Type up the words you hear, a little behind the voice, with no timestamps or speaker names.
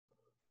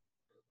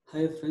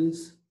Hi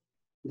friends,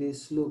 this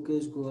is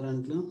Lokesh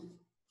Gorantla.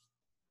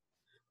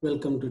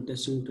 Welcome to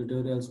Testing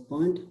Tutorials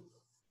Point,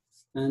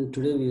 and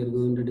today we are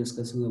going to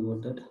discussing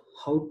about that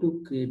how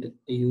to create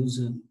a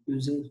user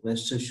using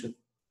RestAssured.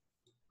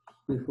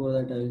 Before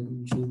that, I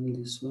will zoom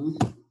this one.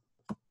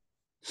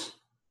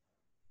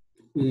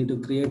 We need to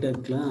create a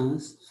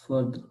class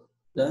for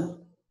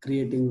the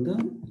creating the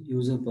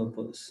user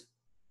purpose.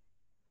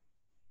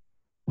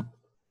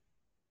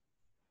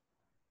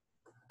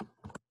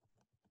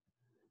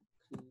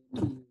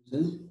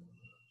 User.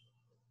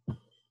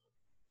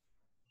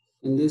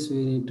 In this, we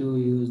need to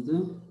use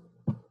the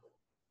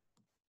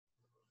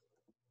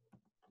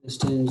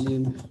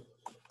TestNG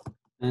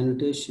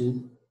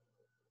annotation.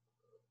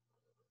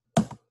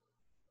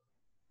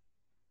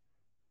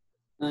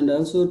 And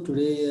also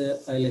today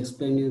I'll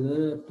explain you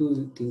the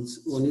two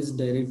things. One is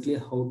directly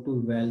how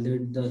to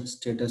validate the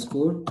status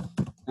code,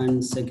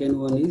 and second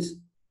one is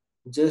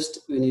just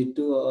we need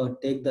to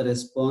take the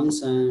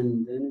response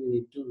and then we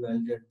need to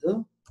validate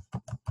the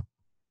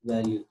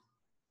value.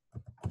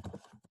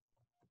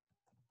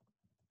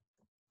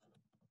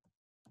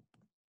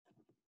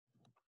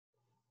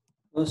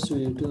 First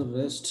we need to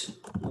rest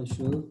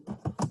assure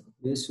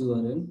this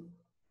URL.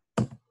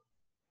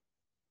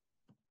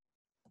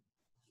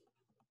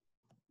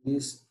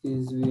 This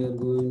is we are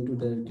going to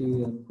directly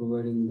we are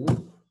providing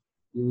the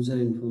user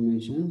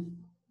information.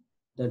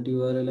 That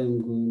URL I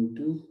am going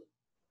to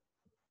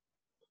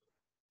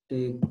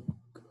take.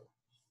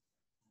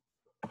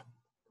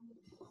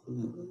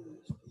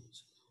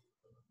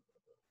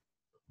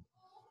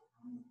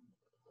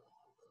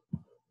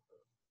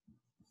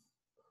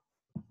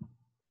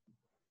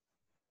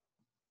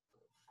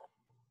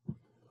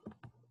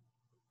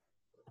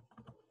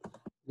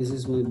 This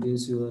is my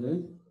base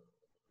URL.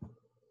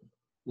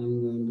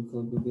 I'm going to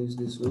copy paste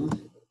this one.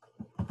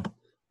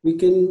 We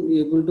can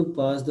able to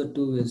pass the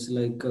two ways,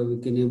 like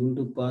we can able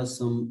to pass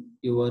some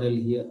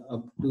URL here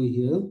up to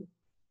here,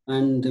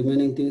 and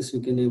remaining things we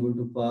can able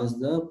to pass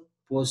the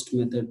post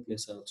method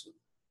place also.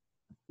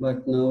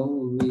 But now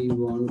we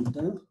want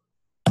the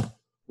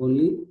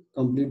only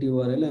complete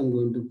URL I'm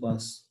going to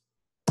pass.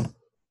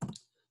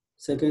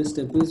 Second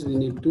step is we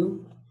need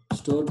to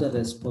store the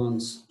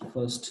response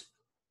first.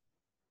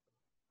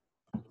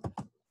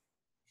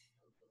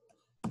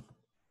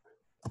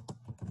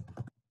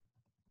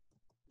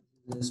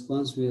 The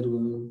response we are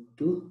going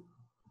to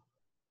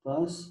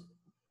pass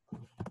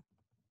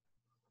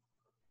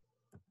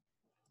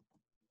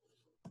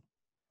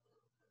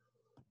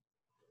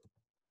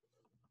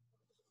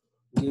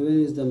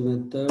given is the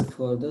method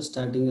for the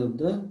starting of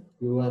the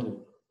URL.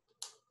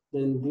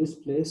 Then this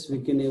place we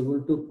can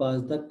able to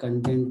pass the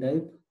content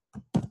type.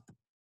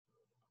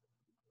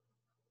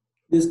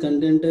 This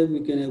content type we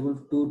can able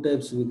two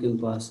types we can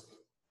pass.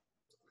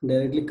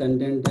 Directly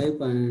content type,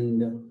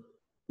 and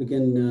we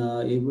can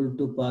able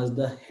to pass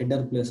the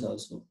header place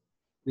also.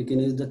 We can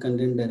use the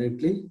content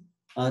directly,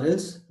 or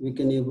else we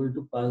can able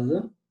to pass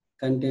the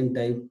content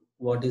type.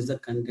 What is the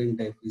content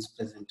type is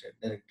presented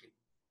directly.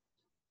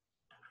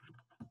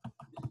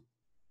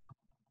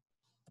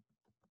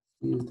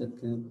 Use the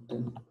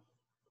capital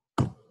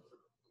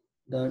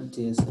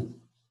 .json.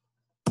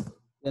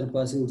 We are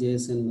passing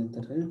JSON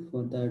method, right?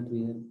 For that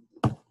we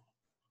are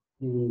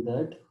giving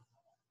that,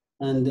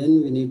 and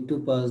then we need to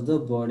pass the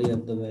body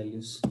of the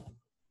values.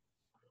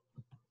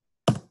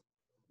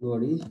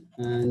 Body,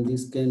 and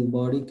this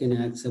body can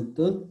accept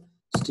the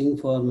string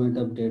format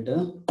of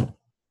data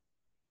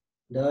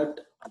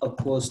dot a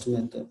post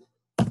method.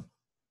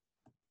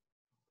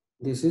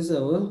 This is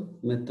our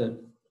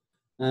method,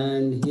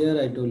 and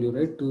here I told you,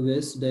 right, two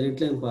ways.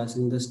 Directly I'm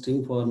passing the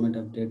string format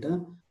of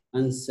data,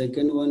 and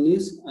second one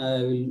is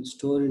I will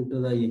store into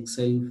the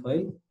Excel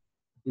file.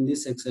 In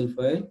this Excel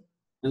file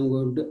I'm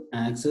going to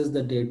access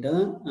the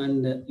data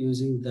and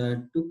using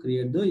that to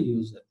create the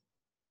user.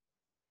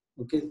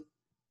 Okay,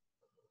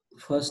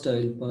 first I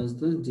will pass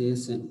the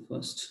JSON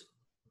first.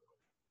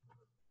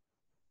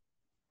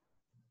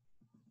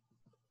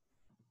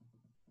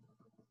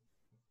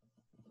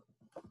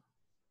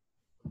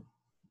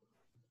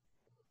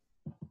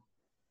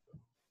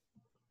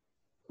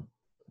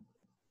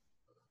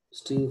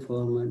 String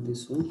format,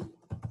 this one.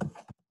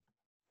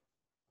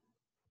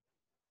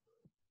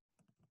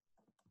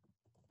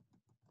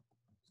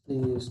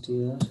 String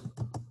str.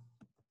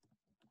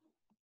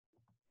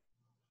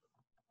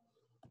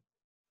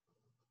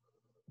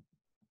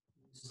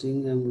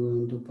 String I'm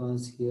going to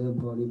pass here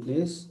body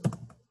place.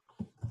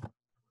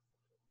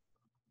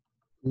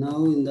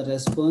 Now in the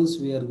response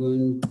we are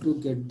going to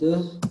get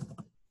the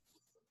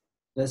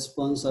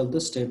response of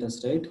the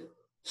status, right?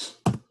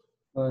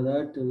 For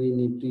that we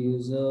need to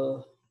use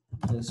a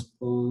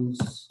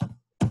response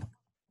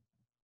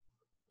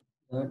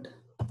that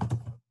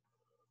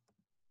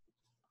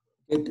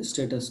get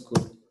status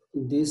code.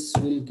 This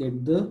will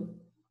get the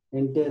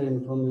entire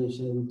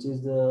information, which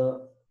is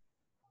the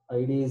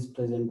ID is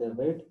presented,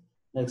 right?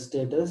 Like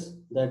status,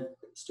 that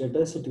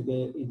status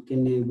it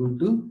can able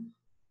to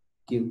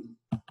give.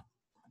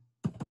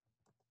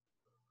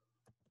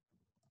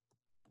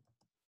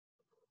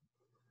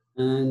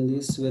 And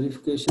this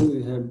verification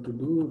we have to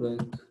do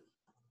like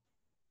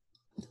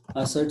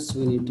asserts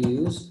we need to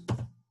use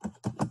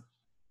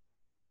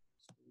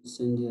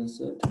send the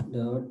assert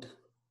dot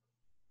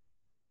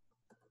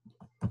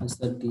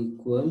assert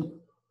equal.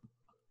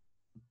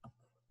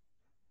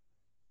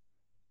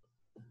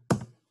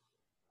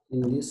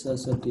 In this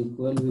assert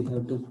equal we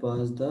have to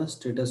pass the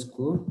status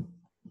code,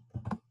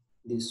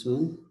 this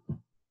one,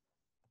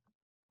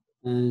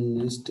 and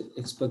next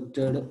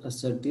expected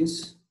assert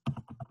is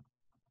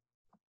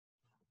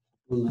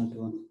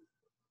 201,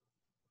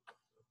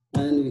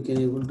 and we can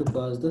able to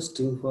pass the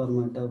string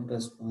format of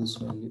response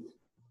value.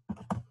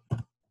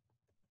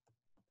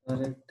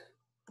 Correct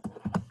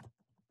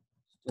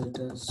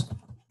status.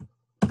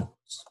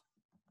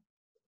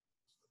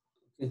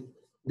 Okay,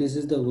 this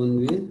is the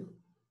one way.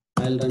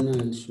 I'll run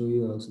and I'll show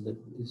you also that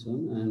this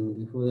one, and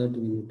before that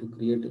we need to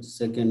create a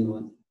second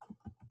one.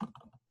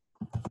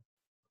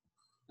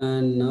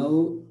 And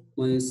now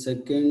my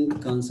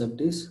second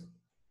concept is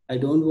I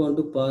don't want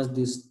to pass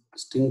this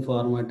string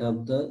format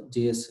of the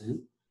JSON,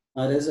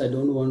 or else I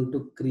don't want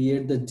to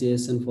create the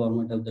JSON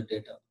format of the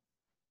data,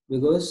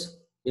 because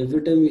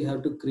every time we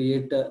have to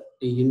create a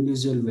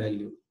individual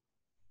value.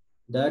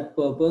 That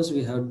purpose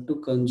we have to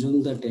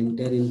consume that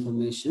entire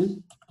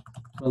information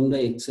from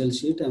the Excel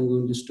sheet. I'm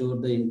going to store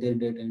the entire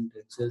data into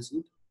Excel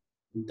sheet.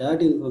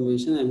 That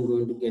information I'm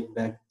going to get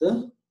back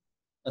the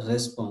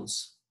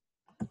response.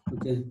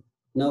 Okay.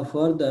 Now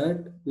for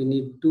that we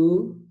need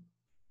to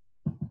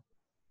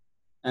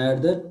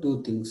add the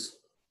two things.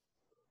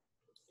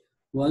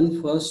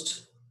 One,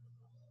 first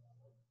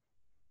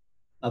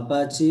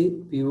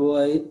Apache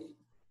POI.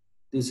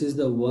 This is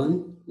the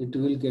one. It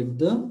will get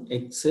the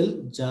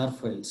Excel jar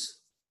files.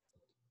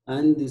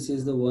 And this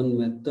is the one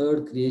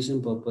method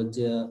creation purpose,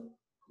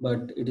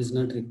 but it is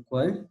not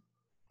required,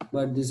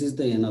 but this is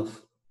the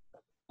enough.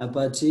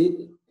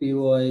 Apache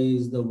POI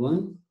is the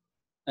one.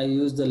 I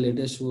use the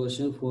latest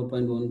version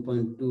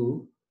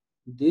 4.1.2.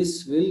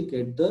 This will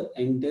get the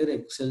entire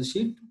Excel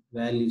sheet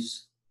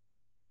values.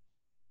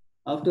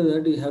 After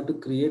that, we have to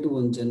create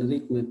one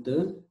generic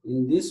method.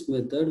 In this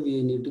method,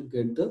 we need to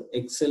get the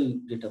Excel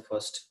data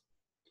first.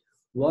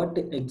 What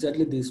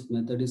exactly this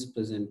method is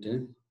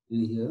presented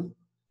in here?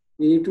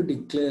 We need to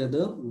declare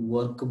the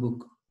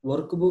workbook.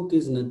 Workbook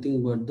is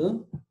nothing but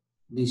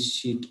this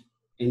sheet,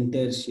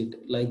 entire sheet.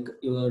 Like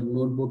your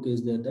notebook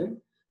is there,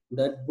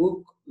 that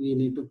book we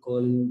need to call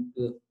in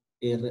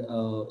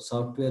a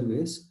software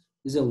ways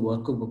is a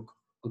workbook.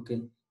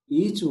 Okay,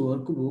 each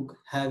workbook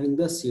having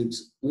the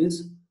sheets,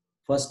 means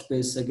first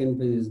page, second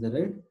page is the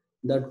right,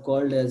 that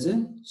called as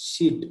a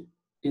sheet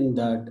in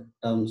that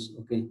terms.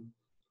 Okay,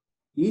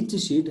 each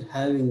sheet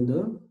having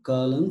the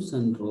columns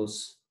and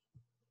rows.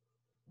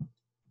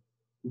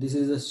 This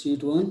is the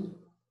sheet 1.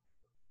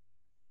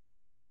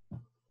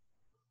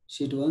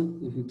 Sheet 1,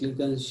 if you click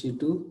on sheet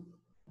 2,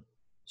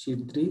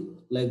 sheet 3,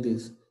 like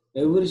this.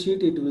 Every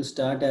sheet it will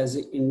start as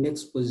an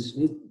index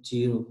position is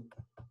 0.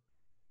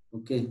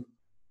 Okay.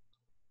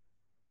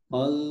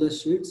 All the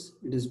sheets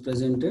it is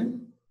presented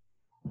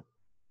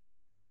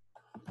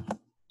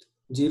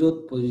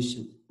 0th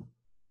position.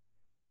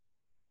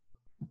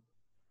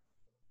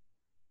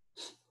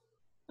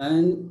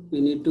 And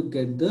we need to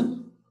get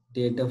the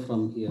data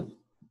from here.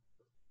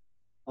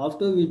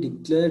 After we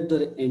declare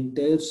the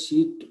entire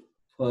sheet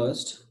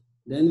first,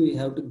 then we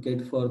have to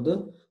get for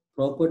the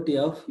property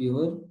of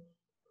your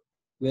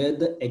where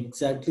the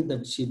exactly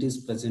that sheet is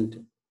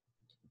presented.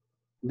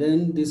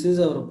 Then this is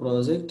our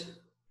project.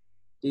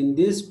 In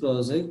this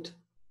project,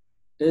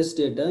 test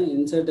data,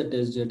 inside the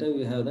test data,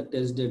 we have the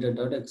test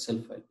data.excel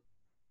file.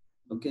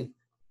 Okay.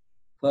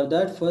 For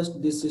that,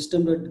 first this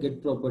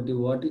system.get property,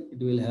 what it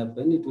will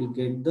happen, it will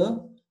get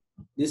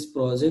this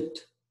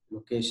project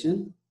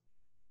location.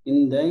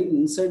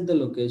 Inside the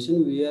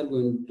location, we are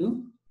going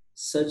to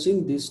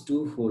searching these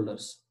two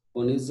folders.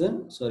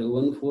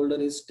 One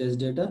folder is test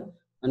data,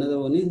 another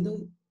one is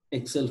the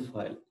Excel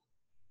file.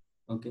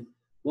 Okay.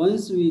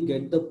 Once we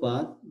get the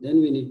path,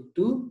 then we need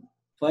to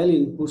file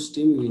input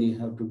stream we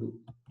have to do.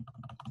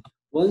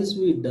 Once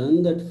we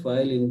done that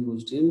file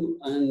input stream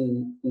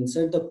and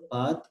inside the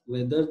path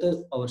whether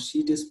our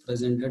sheet is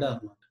presented or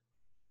not.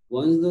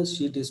 Once the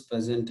sheet is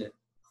presented,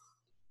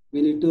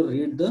 we need to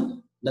read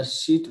the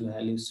sheet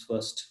values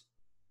first.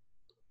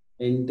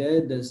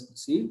 Enter the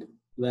sheet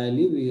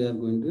value we are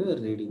going to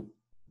reading.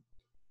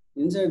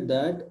 Inside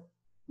that,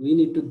 we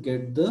need to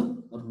get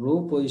the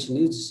row position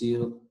is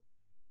 0.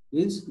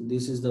 Means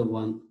this is the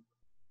 1.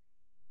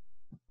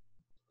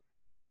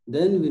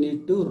 Then we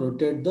need to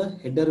rotate the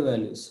header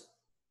values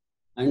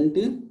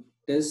until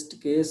test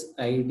case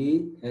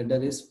ID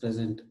header is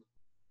present.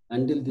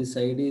 Until this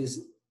ID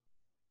is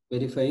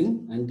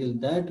verifying, until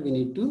that we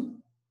need to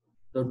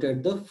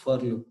rotate the for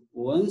loop.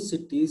 Once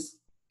it is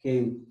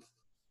came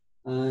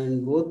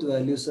and both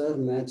values are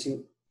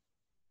matching,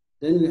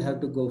 then we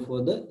have to go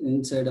for the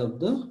inside of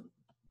the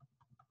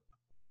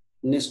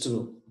next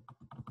row.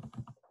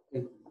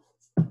 Okay.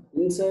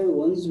 Inside,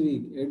 once we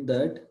get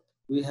that,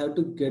 we have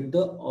to get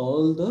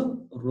all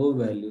the row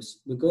values,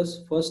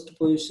 because first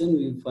position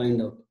we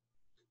find out.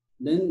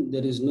 then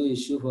there is no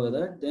issue for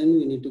that. Then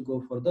we need to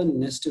go for the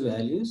next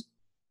values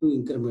to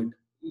increment.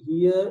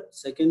 Here,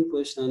 second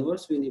position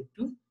onwards, we need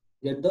to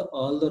get the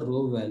all the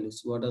row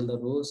values. What all the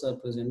rows are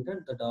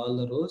presented, that all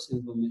the rows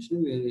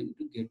information we need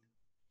to get.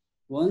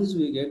 Once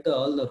we get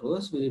all the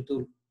rows, we need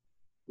to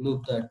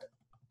loop that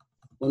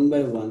one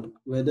by one,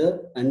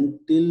 whether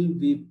until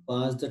we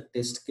pass the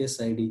test case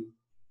ID.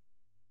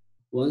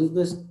 Once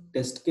the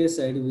test case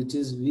ID, which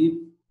is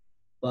we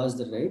pass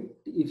the right,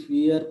 if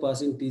we are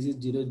passing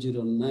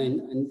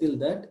TC009, until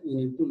that we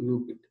need to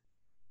loop it.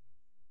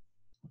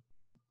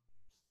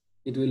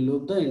 It will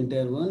loop the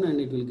entire one and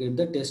it will get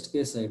the test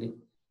case ID.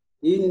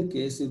 In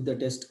case if the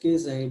test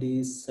case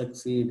ID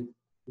succeed,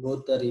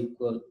 both are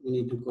equal, we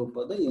need to go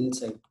for the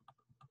inside.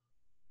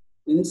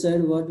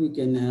 Inside what we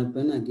can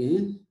happen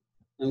again,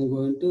 I'm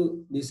going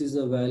to, this is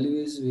the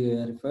value is we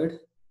verified,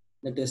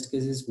 the test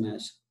case is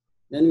matched.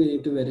 Then we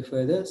need to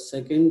verify the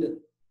second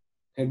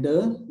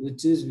header,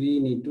 which is we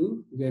need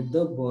to get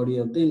the body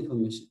of the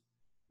information.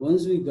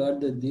 Once we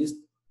got this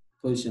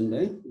position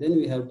right, then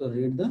we have to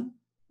read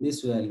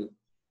this value,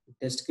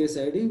 test case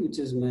ID, which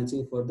is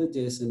matching for the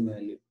JSON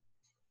value.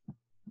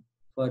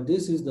 For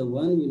this is the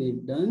one we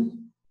need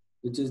done,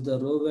 which is the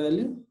row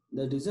value,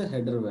 that is a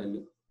header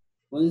value.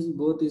 Once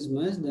both is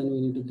matched, then we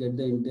need to get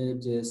the entire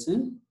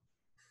JSON.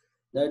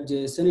 That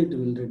JSON, it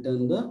will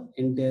return the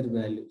entire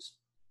values.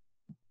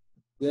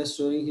 We are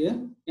showing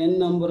here n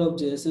number of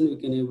JSON we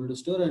can able to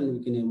store and we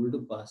can able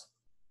to pass.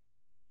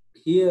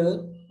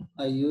 Here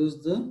I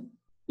use the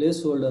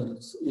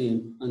placeholders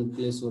name and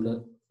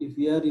placeholder. If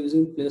we are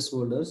using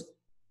placeholders,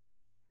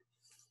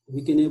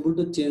 we can able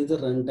to change the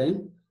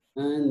runtime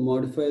and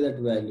modify that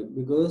value,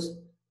 because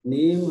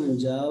name and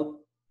job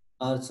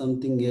are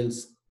something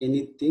else.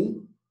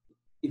 Anything,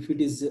 if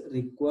it is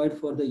required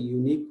for the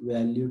unique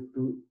value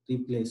to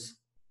replace,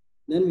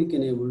 then we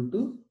can able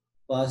to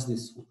pass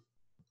this one.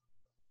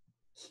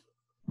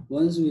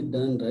 Once we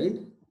done right,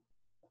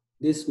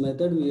 this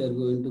method we are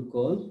going to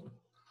call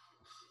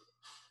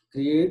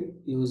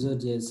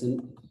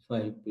CreateUserJson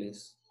file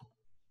place.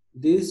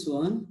 This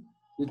one,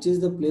 which is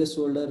the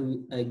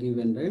placeholder I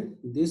given, right?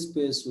 This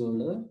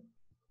placeholder,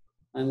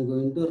 I'm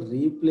going to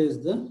replace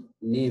the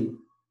name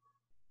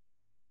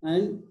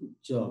and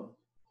job.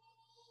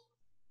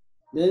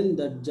 Then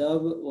that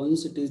job,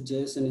 once it is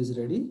JSON is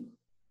ready,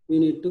 we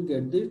need to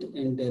get the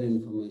entire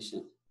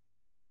information.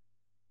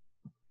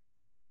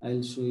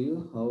 I'll show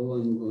you how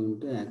I'm going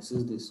to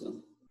access this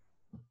one.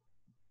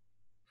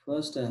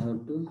 First, I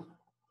have to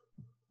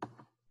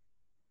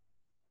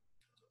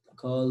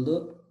call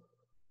the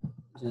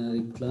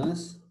generic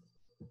class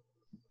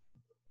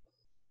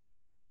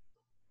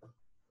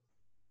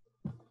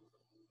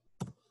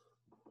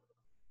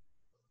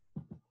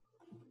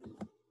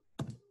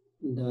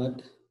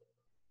dot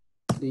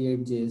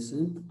create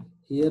JSON.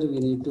 Here we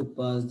need to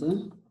pass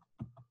the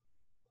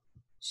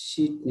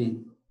sheet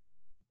name,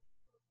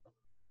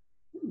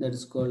 that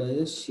is called as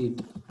a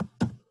sheet,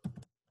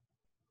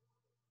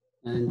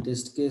 and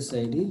test case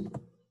ID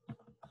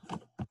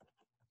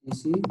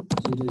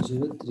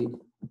TC003.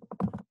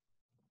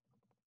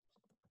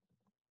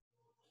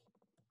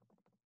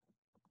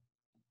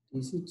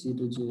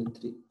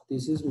 TC003.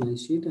 This is my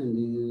sheet and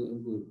this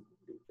is good.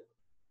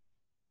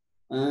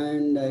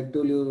 And I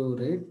told you,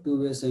 right,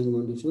 two ways I'm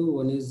going to show.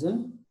 One is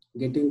the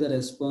getting the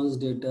response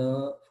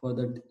data for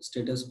the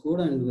status code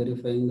and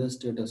verifying the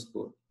status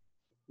code.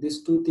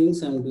 These two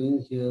things I'm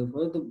doing here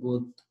for the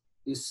both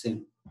is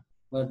same.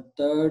 But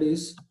third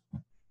is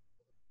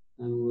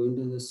I'm going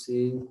to the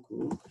same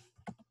code.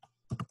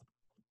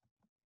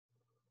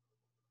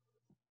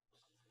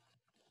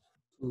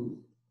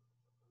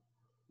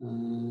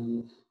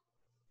 And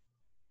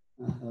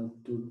I have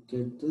to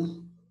get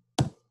the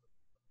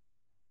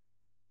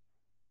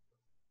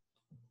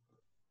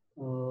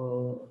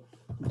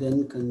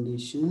then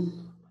condition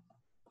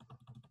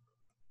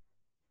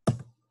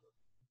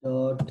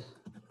dot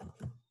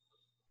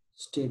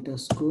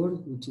status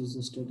code, which is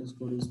the status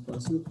code is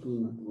passing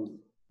 201,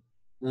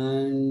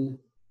 and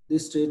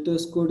this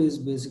status code is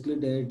basically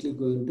directly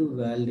going to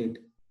validate,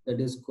 that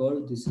is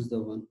called, this is the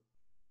one,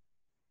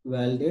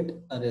 validate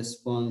a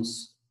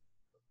response.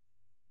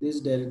 This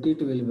directly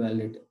it will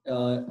validate.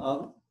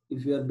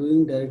 If you are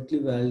doing directly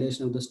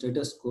validation of the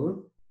status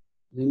code,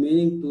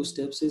 remaining two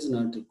steps is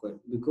not required,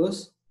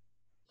 because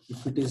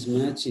if it is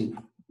matching,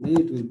 then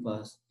it will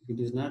pass. If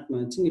it is not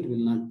matching, it will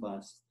not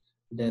pass.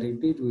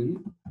 Directly it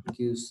will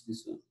give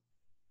this one.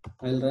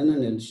 I'll run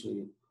and I'll show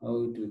you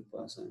how it will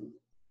pass. And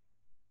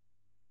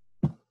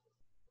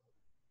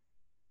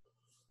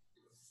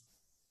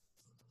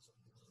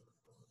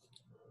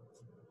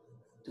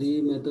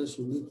three methods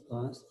should be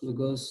passed,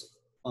 because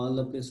all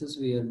the places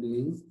we are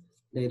doing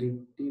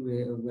directly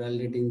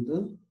validating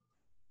the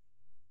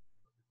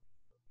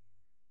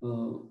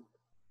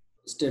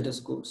status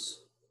codes.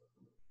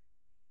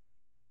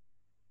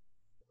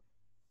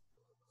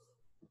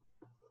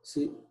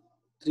 See,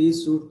 three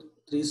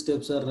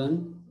steps are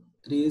run,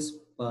 three is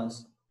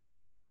pass.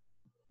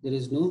 There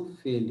is no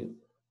failure,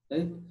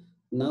 right?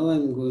 Now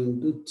I'm going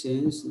to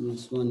change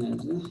this one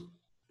as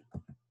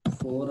a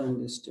 4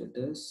 and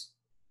status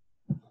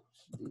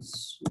this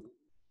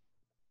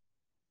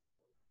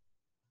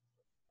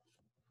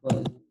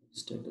 5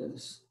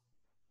 status.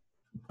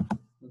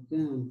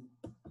 Okay, I'm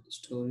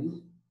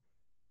storing.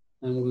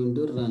 I'm going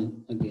to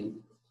run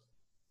again.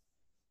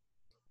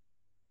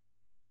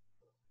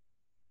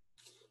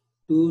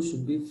 2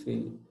 should be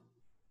failed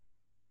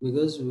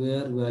because we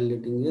are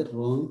validating a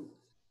wrong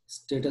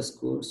status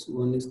codes.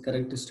 One is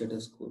correct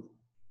status code.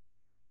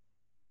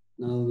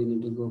 Now we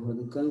need to go for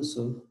the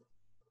console.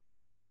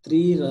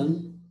 3 run,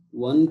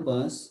 1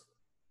 pass,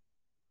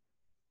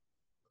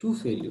 2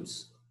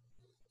 failures.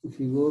 If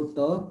you go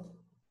top,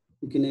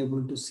 you can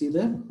able to see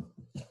the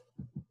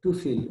 2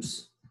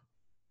 failures.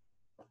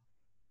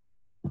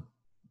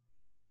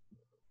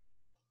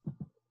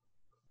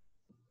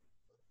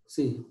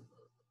 See,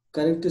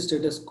 correct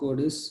status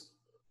code is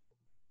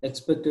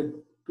expected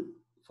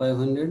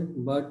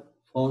 500 but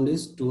found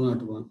is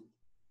 201.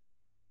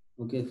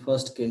 Okay,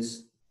 first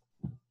case.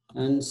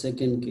 And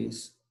second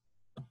case,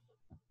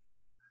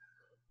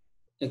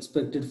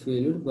 expected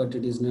failure, but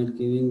it is not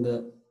giving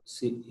the,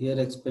 see here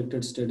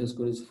expected status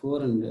code is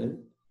 400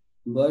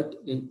 but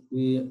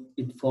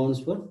it founds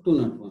for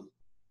 201.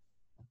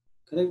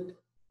 Correct.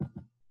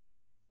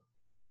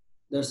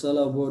 That's all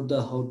about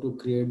the how to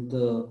create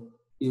the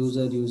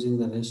user using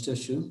the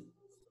RestAssured.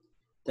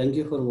 Thank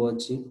you for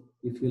watching.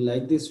 If you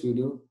like this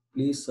video,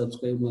 please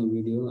subscribe my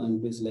video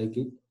and please like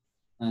it,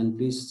 and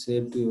please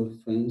share to your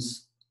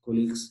friends,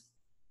 colleagues.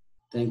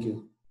 Thank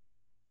you.